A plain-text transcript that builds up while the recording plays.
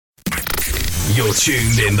You're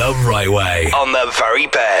tuned in the right way on the very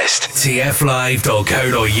best.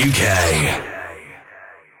 tflive.co.uk.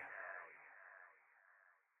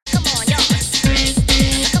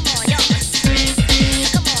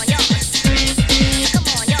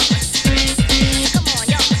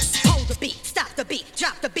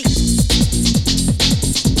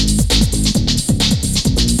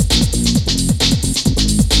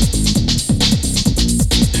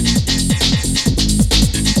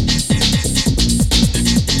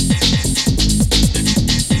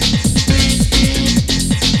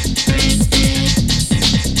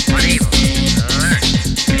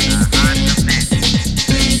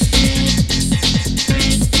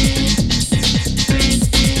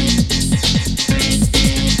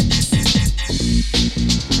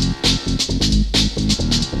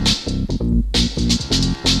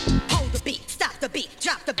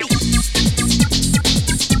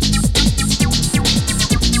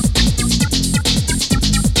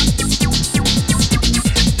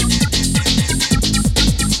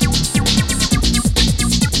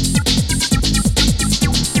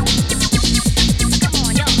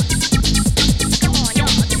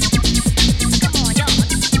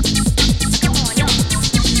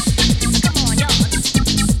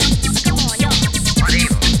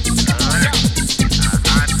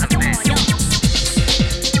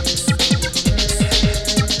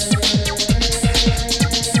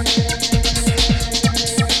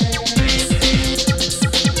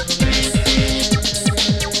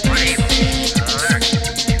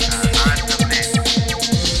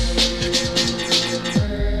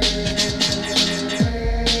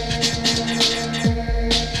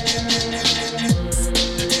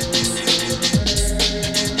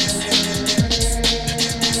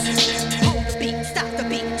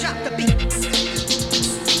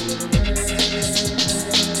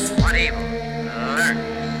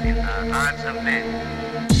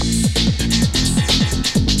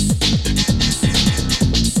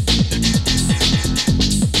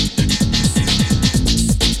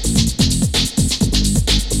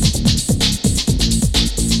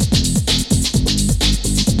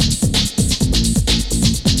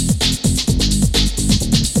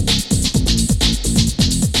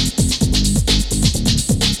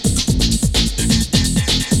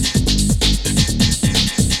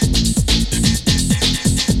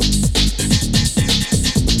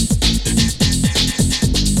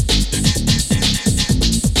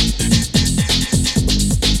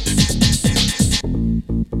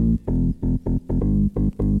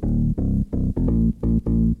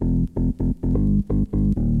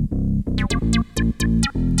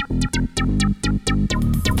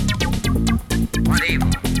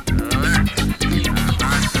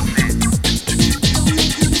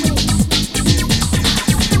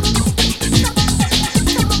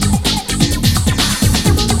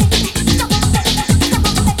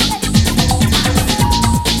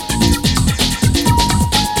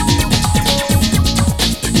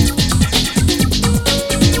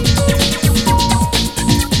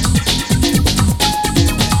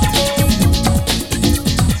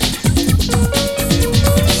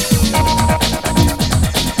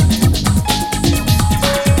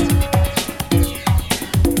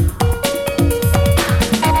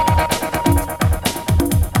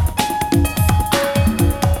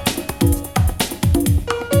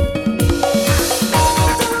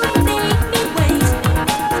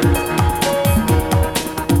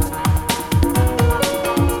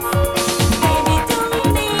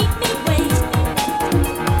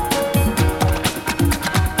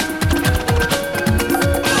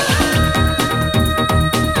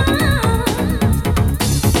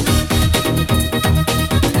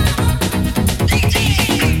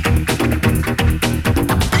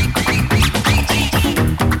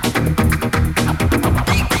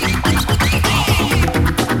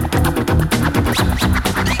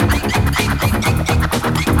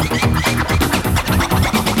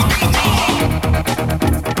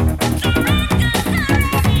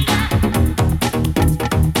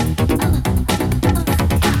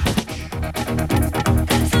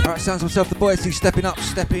 Sounds myself, the boys who's stepping up,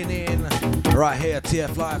 stepping in, right here,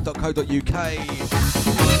 tflive.co.uk.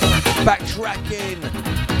 Backtracking,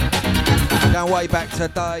 going way back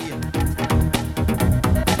today.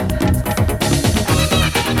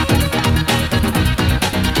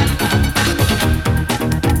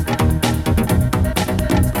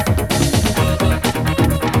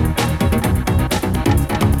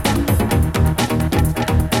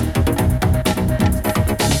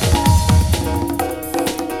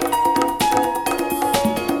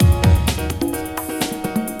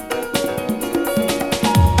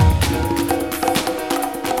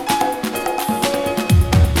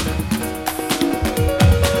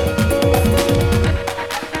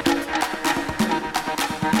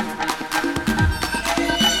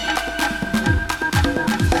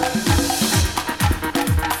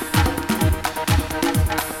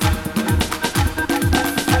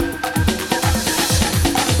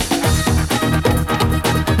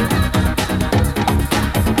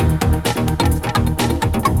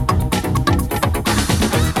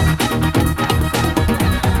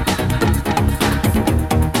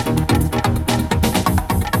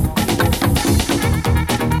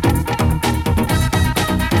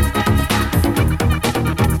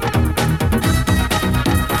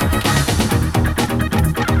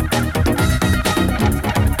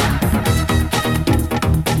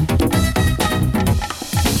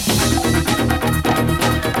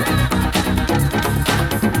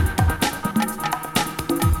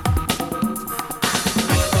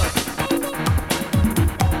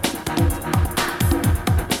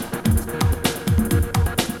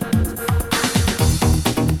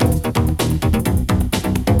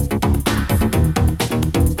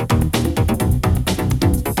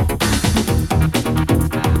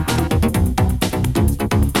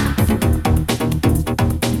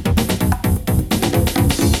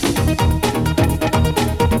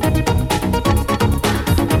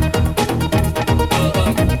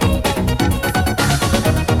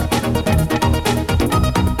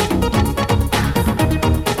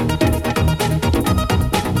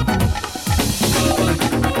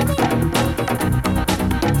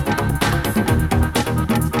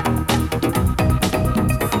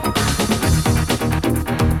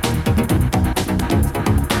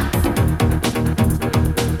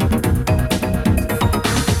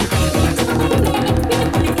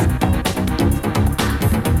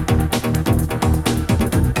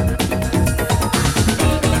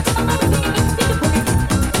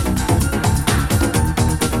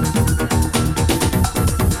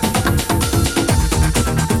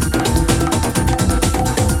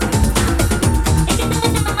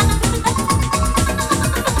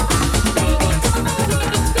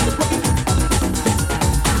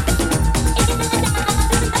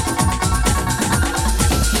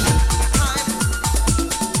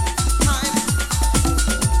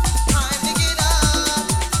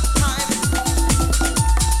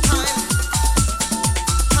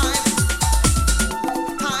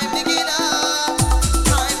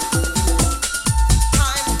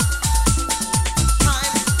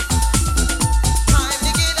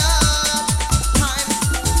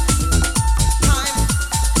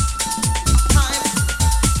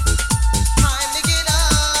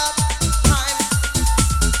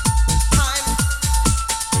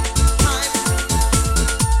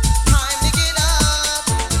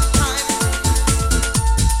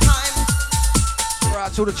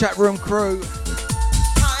 chat room crew.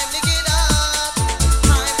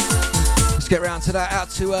 Let's get round to that. Out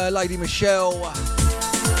to Lady Michelle. Out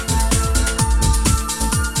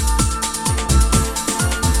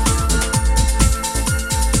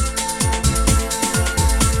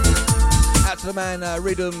to the man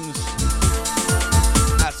Rhythms.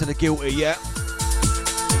 Out to the Guilty, yeah.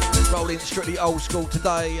 Rolling strictly old school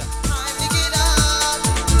today.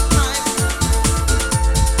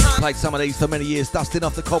 Played some of these for many years, dusting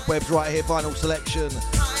off the cobwebs right here, vinyl selection.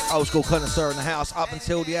 Old school connoisseur in the house up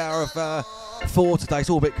until the hour of 4 today.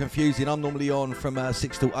 It's all a bit confusing. I'm normally on from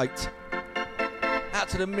 6 till 8. Out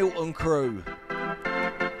to the Milton crew.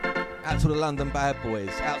 Out to the London Bad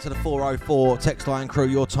Boys. Out to the 404 text line crew,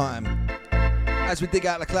 your time. As we dig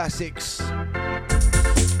out the classics.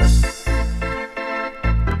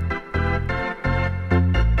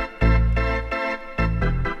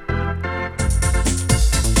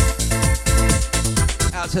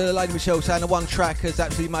 Out to Lady Michelle saying the one track has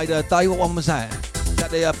actually made her day. What one was that? Is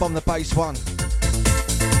that the Bomb the Bass one?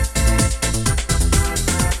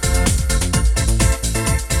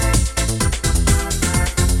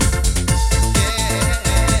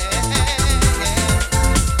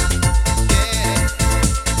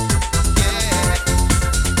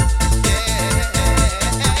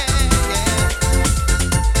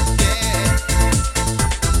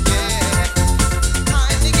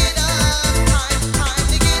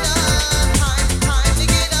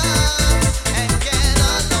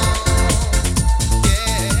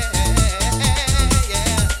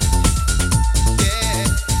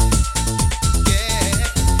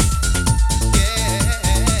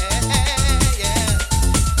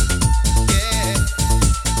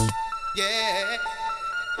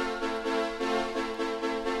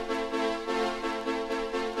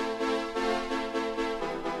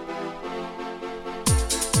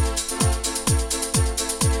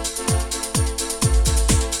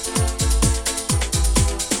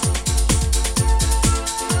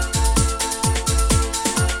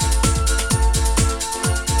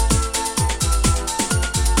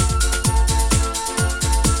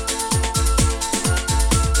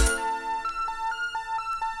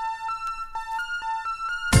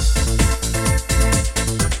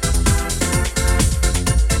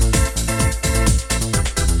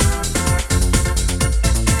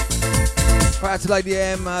 To Lady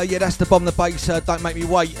M, yeah, that's the Bomb the Bass, Don't Make Me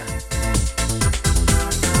Wait.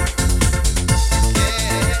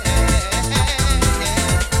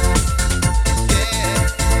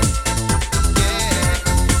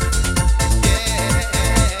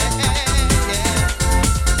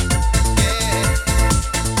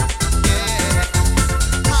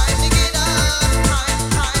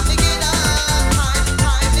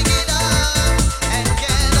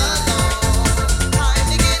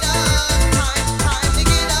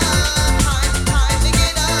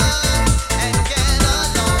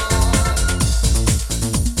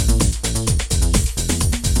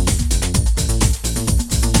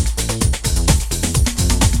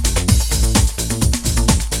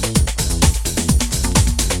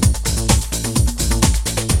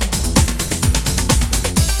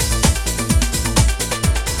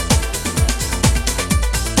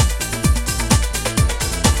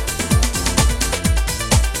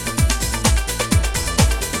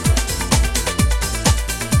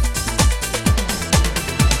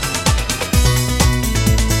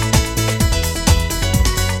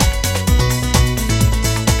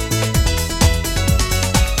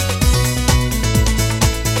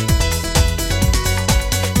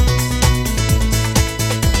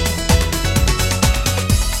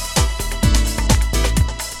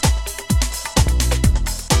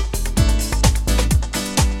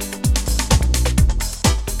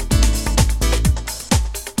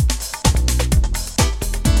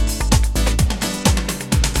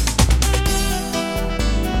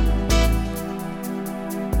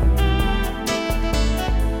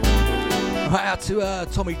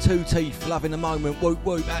 Tommy Two Teeth, loving the moment. Whoop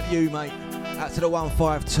whoop at you, mate. Out to the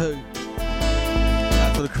 152.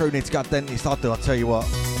 Out to the crew needs to go to dentist. I tell you what,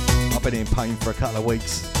 I've been in pain for a couple of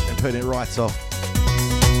weeks and putting it right off.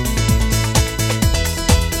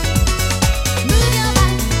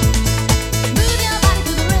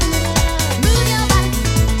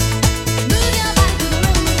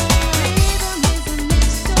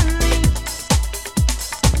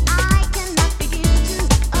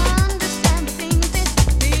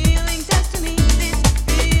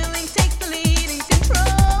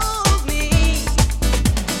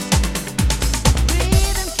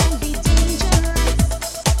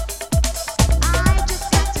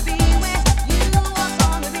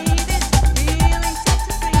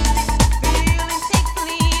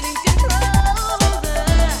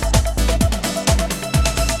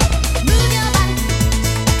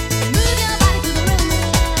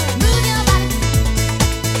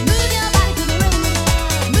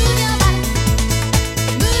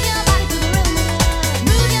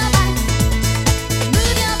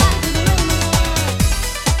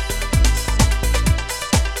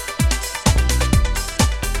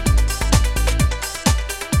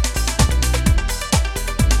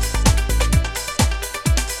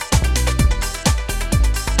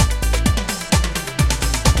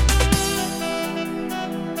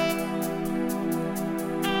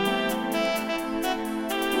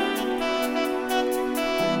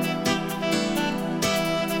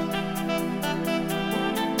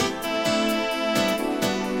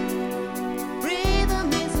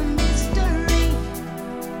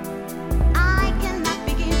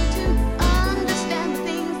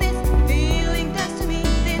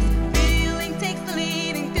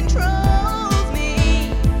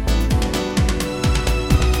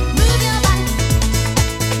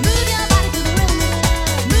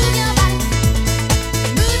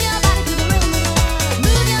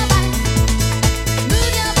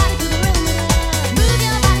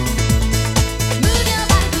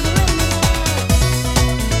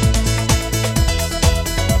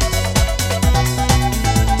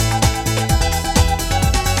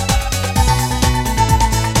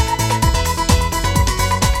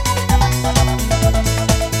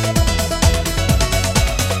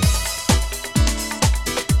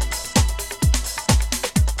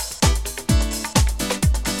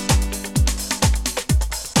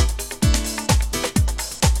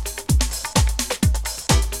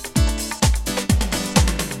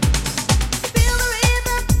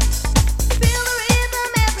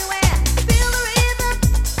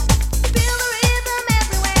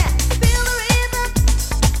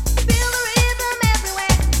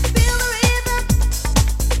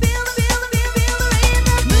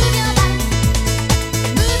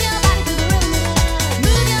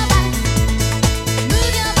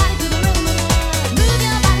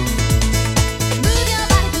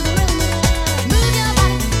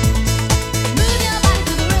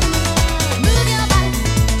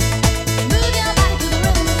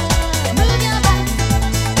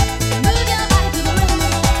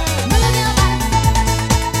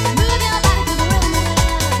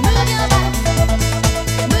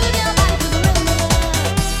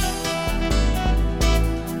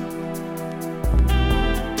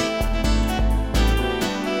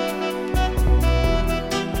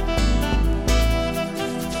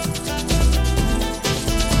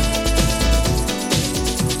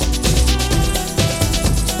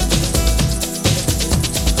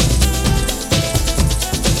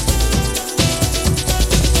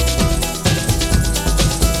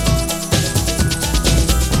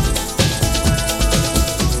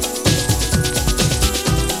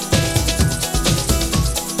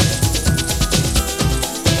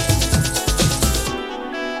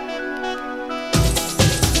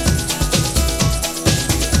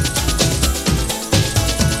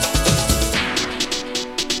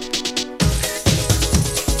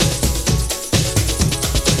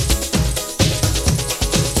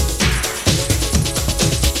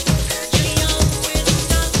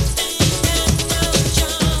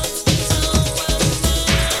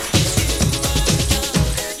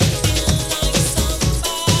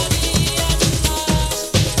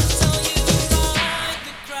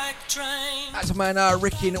 man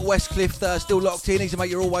Rick in Westcliff still locked in. He's a mate,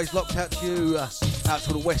 you're always locked. Out to you, out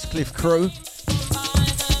to the Westcliff crew.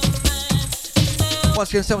 Once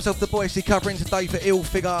again, send myself the boys. He's covering today for Ill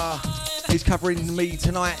Figure. He's covering me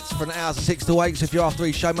tonight for an hours of 6 to 8. So if you're after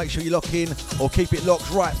his show, make sure you lock in or keep it locked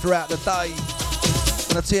right throughout the day.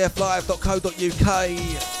 On the tflive.co.uk.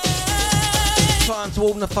 Time to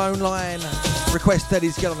open the phone line. Request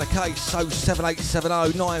Eddie's get on the case. So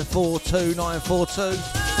 7870 942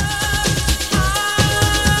 942.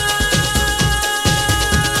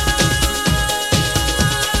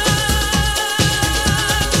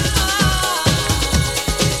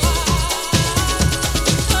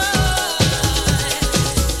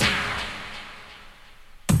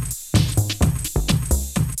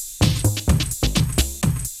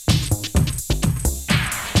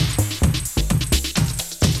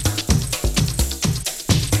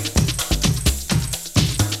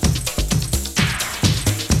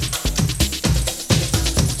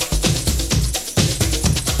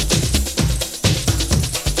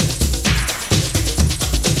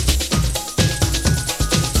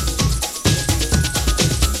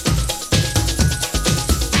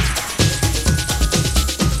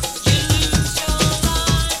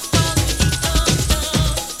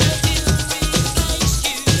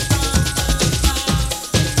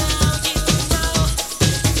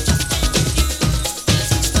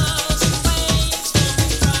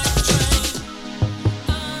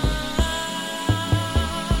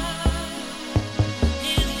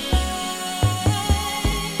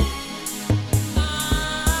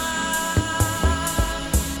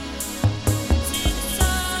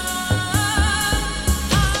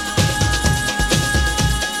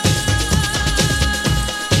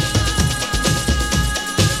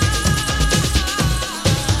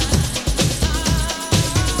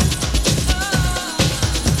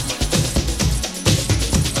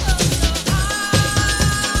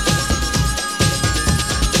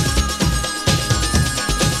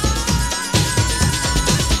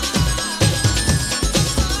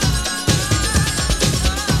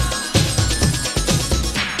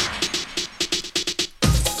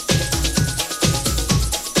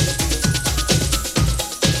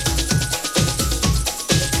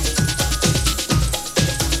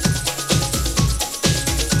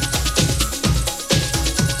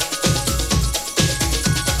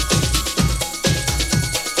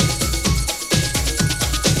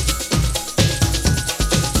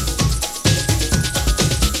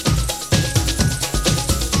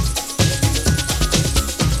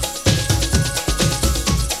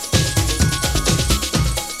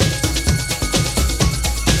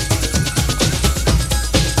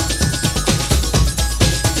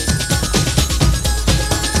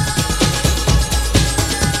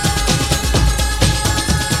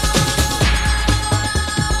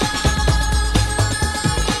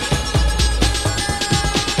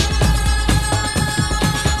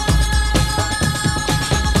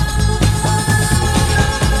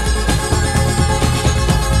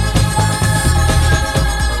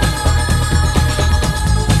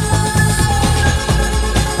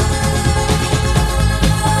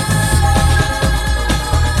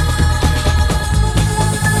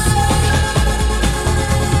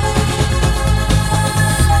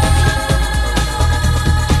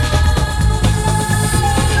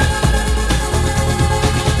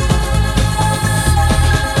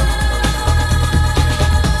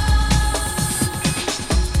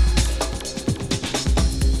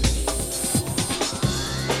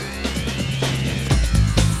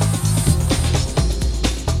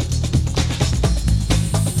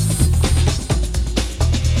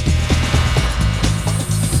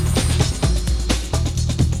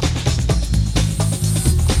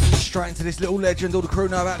 To this little legend, all the crew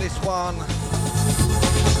know about this one.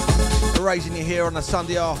 Raising you here on a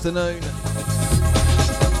Sunday afternoon,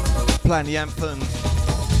 playing the anthems.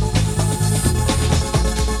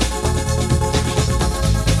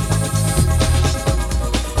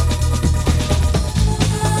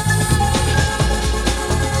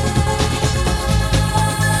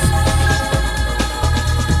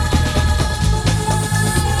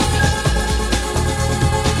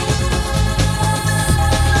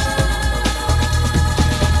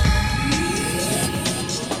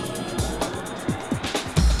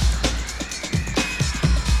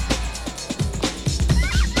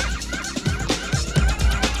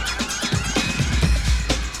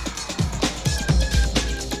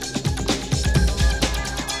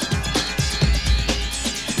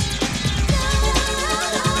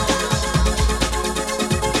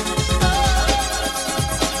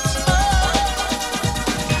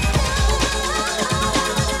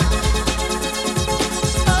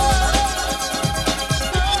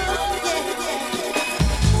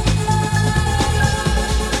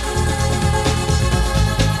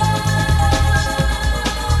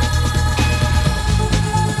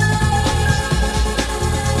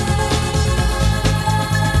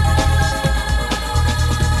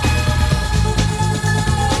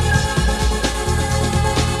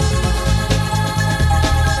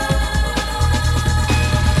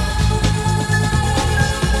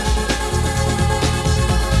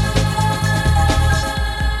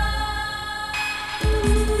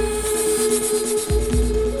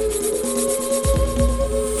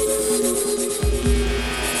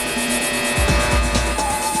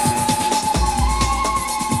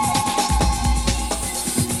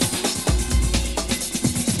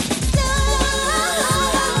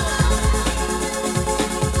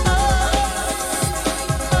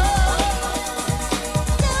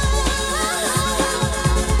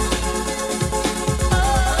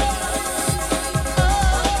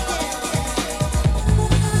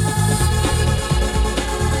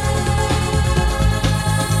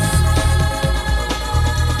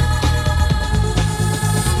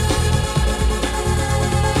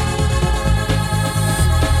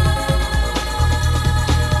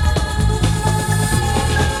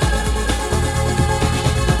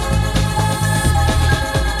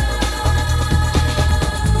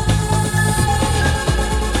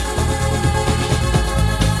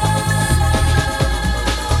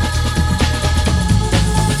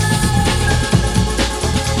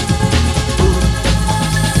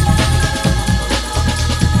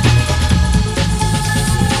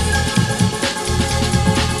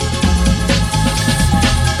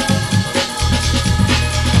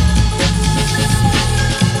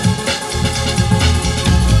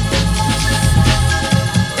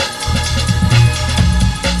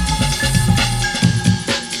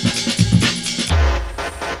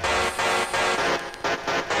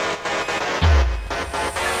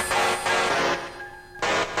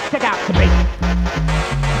 Check out the beat.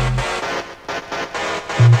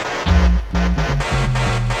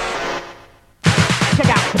 Check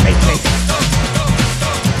out the beat.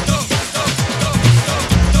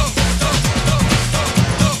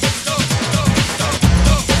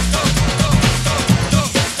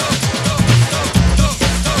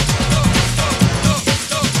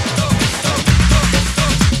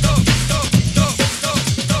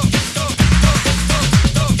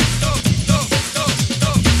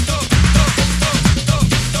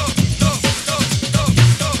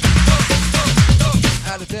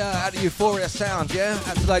 Euphoria sound, yeah?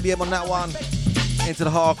 Out to Lady M on that one. Into the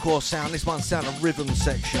hardcore sound. This one's sound of rhythm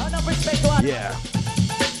section. Yeah.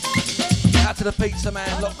 Out to the pizza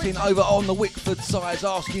man locked in over on the Wickford side,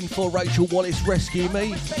 asking for Rachel Wallace Rescue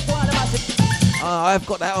Me. I've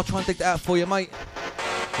got that. I'll try and dig that out for you, mate.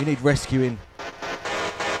 You need rescuing.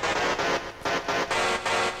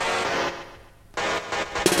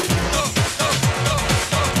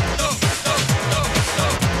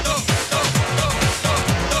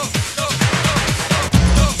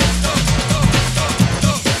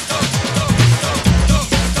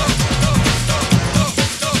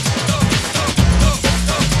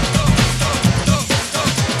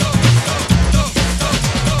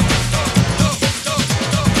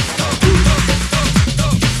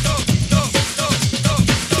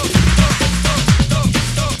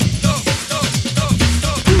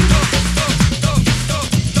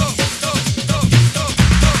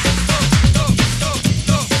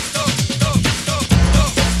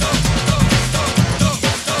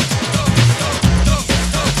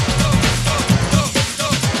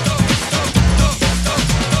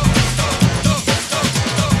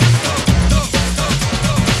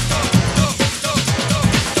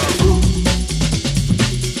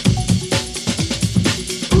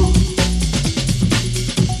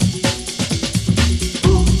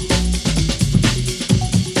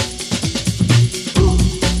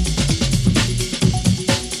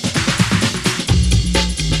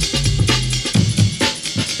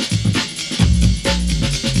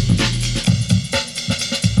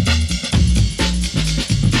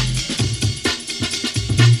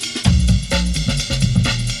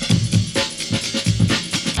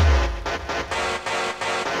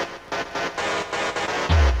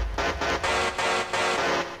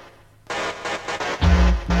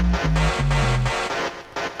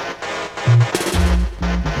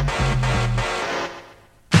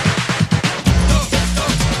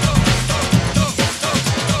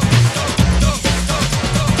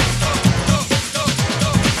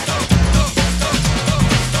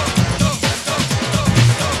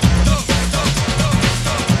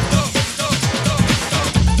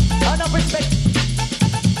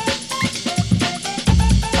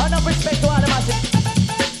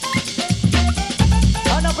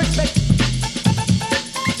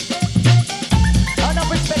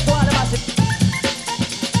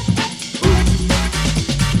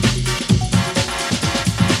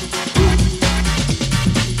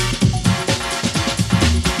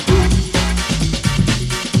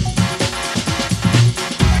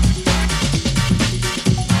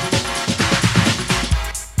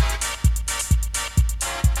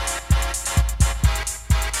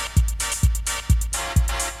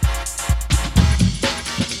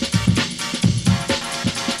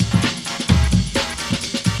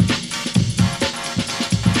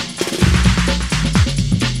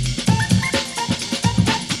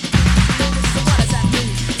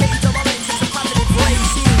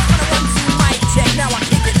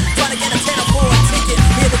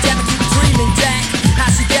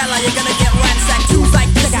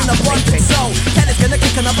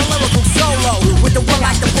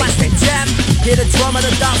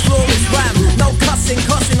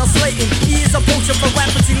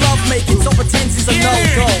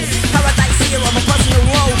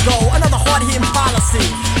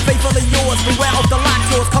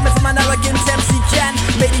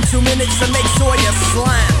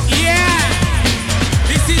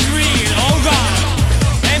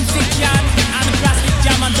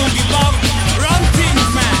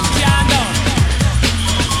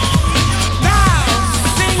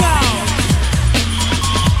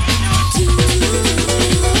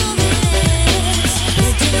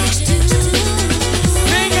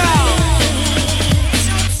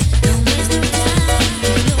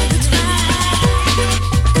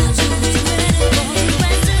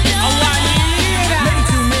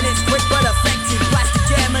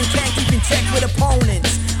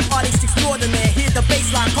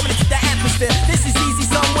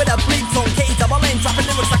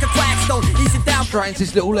 Straight into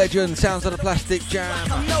this little legend, Sounds of the Plastic Jam.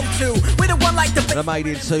 And I made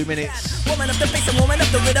it in 2 minutes. Woman of the bass and woman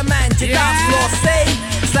of the rhythm and dance floor, say.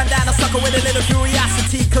 Slam down a sucker with a little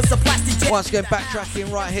curiosity, cause the plastic jam. Once again,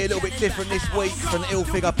 backtracking right here, a little bit different this week from Ill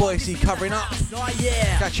Figure Boise covering up.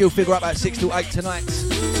 Catch Ill Figure up at 6 till 8 tonight.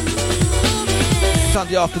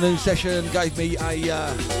 Sunday afternoon session gave me a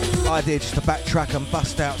idea just to backtrack and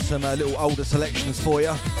bust out some little older selections for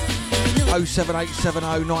you.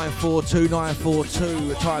 07870 942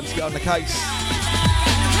 942, time to get on the case.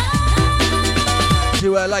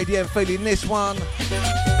 To Lady M feeling this one.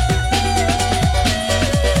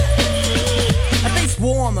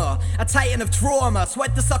 Warmer, a titan of trauma.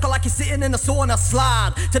 Sweat the sucker like you're sitting in a sauna.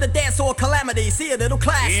 Slide to the dance hall calamity. See a little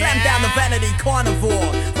class, slam down the vanity carnivore.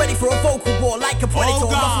 Ready for a vocal war like a predator,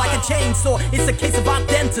 rough like a chainsaw. It's a case of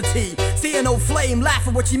identity. See an old flame, laugh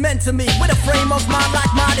at what she meant to me. With a frame of mind like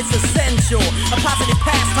mine, it's essential. A positive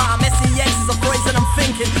pastime, SEX is a phrase that I'm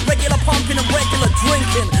thinking. Regular pumping and regular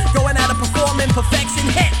drinking. Going out and performing perfection.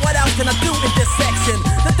 Heck, what else can I do in this section?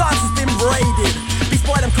 The dance has been raided. Beast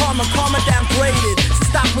boy, I'm calm downgraded. So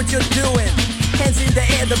stop what you're doing. Hands in the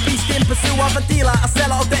air, the beast in pursuit of a dealer, a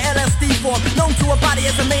seller of the LSD form. Known to a body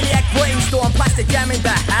as a maniac brainstorm. Plastic jam in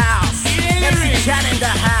the house. MC Chan in the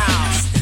house.